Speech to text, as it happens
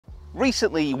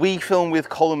Recently, we filmed with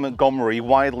Colin Montgomery,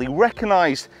 widely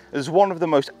recognised as one of the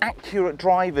most accurate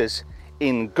drivers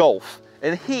in golf,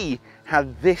 and he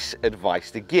had this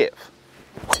advice to give.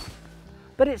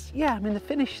 But it's, yeah, I mean, the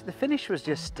finish was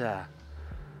just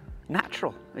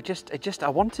natural. I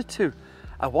wanted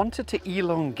to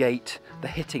elongate the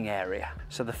hitting area.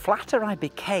 So the flatter I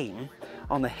became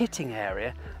on the hitting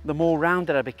area, the more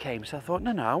rounded I became. So I thought,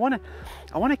 no, I want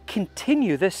to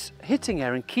continue this hitting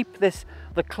area and keep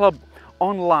the club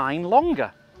on line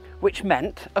longer, which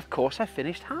meant, of course, I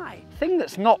finished high. Thing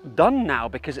that's not done now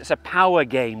because it's a power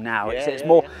game now. It's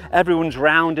more, everyone's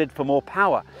rounded for more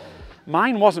power.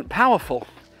 Mine wasn't powerful,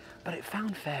 but it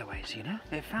found fairways, you know?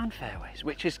 It found fairways,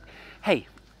 which is, hey,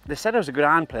 they said I was a good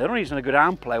iron player. The only reason a good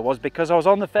iron player was because I was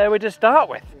on the fairway to start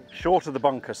with. Short of the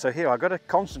bunker, so here I've got to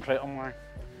concentrate on my,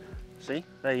 see,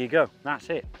 there you go, that's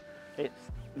it. It's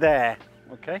there,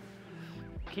 okay?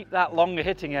 Keep that longer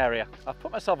hitting area. I've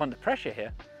put myself under pressure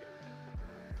here.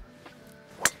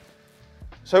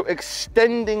 So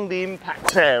extending the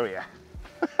impact area,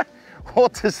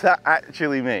 what does that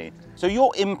actually mean? So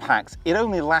your impact, it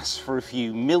only lasts for a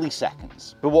few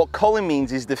milliseconds, but what Colin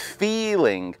means is the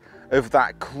feeling of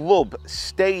that club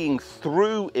staying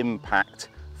through impact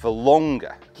for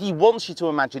longer. He wants you to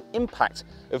imagine impact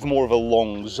of more of a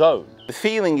long zone. The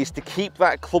feeling is to keep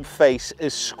that club face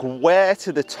as square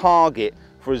to the target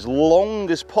for as long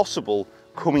as possible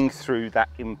coming through that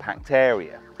impact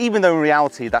area. Even though in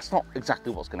reality, that's not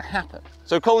exactly what's going to happen.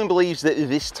 So Colin believes that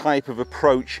this type of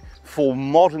approach for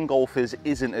modern golfers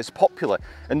isn't as popular.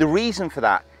 And the reason for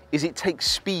that is it takes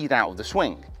speed out of the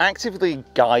swing. Actively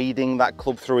guiding that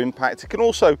club through impact, it can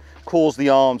also cause the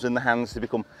arms and the hands to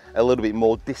become a little bit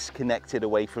more disconnected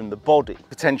away from the body,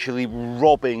 potentially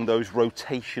robbing those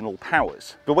rotational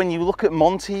powers. But when you look at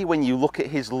Monty, when you look at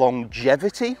his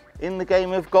longevity in the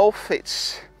game of golf,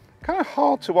 it's kind of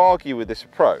hard to argue with this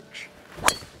approach.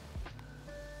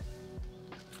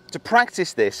 To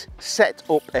practice this, set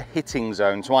up a hitting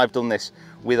zone. So I've done this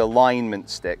with alignment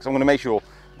sticks. I'm going to make sure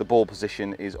the ball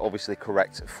position is obviously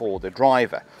correct for the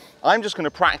driver. I'm just going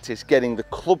to practice getting the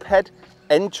club head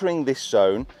entering this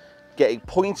zone,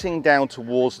 pointing down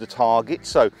towards the target,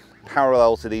 so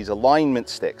parallel to these alignment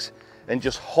sticks, and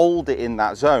just hold it in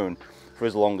that zone for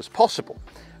as long as possible.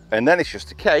 And then it's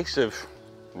just a case of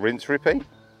rinse, repeat.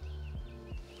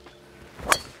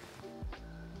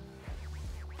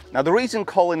 Now, the reason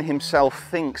Colin himself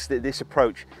thinks that this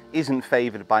approach isn't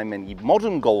favoured by many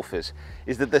modern golfers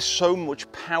is that there's so much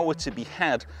power to be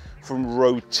had from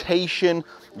rotation,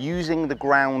 using the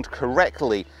ground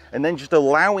correctly, and then just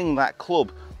allowing that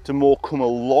club to more come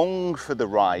along for the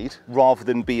ride rather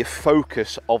than be a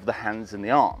focus of the hands and the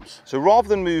arms. So rather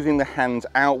than moving the hands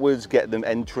outwards, get them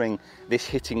entering this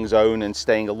hitting zone and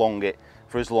staying along it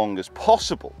for as long as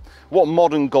possible, what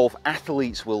modern golf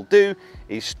athletes will do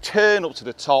is turn up to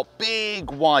the top,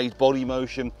 big wide body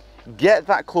motion, get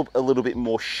that club a little bit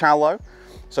more shallow,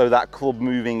 so that club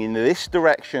moving in this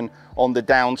direction on the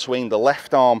downswing, the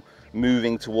left arm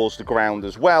moving towards the ground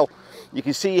as well. You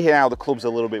can see here how the club's a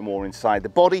little bit more inside the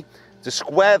body. To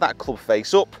square that club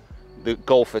face up, the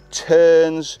golfer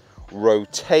turns,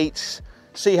 rotates,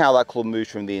 see how that club moves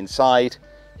from the inside,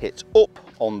 hits up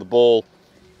on the ball,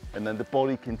 and then the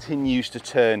body continues to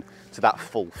turn to that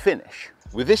full finish.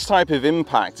 With this type of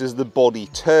impact, as the body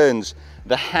turns,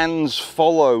 the hands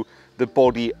follow the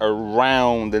body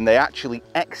around and they actually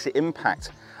exit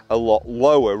impact a lot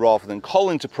lower rather than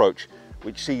Colin's approach,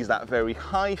 which sees that very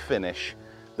high finish.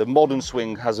 The modern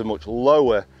swing has a much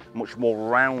lower, much more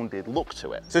rounded look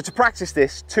to it. So to practice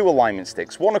this, 2 alignment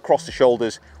sticks, one across the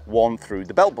shoulders, one through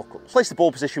the belt buckle. Place the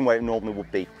ball position where it normally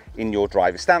would be in your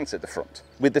driver stance at the front.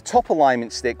 With the top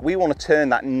alignment stick, we want to turn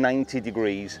that 90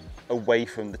 degrees away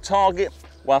from the target,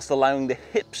 whilst allowing the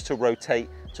hips to rotate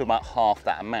to about half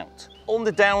that amount. On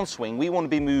the downswing, we want to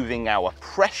be moving our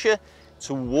pressure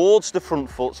towards the front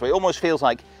foot, so it almost feels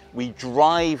like we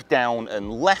drive down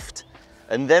and left,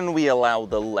 and then we allow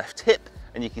the left hip,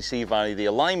 and you can see via the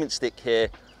alignment stick here,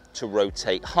 to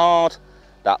rotate hard.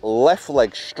 That left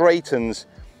leg straightens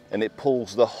and it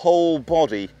pulls the whole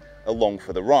body along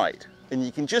for the ride. And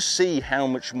you can just see how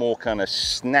much more kind of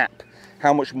snap,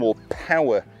 how much more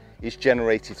power is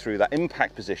generated through that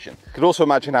impact position. You could also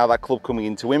imagine how that club coming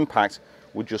into impact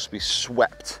would just be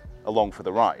swept along for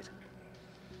the ride.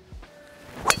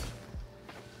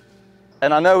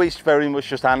 And I know it's very much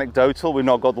just anecdotal, we've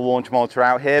not got the launch monitor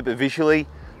out here, but visually,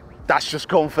 that's just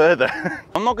gone further.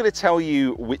 I'm not going to tell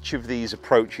you which of these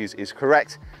approaches is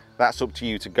correct. That's up to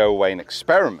you to go away and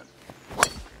experiment.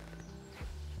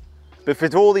 But for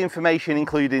all the information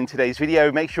included in today's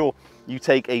video, make sure you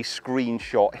take a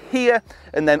screenshot here.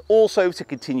 And then also to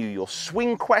continue your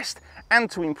swing quest and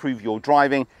to improve your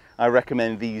driving, I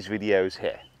recommend these videos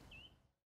here.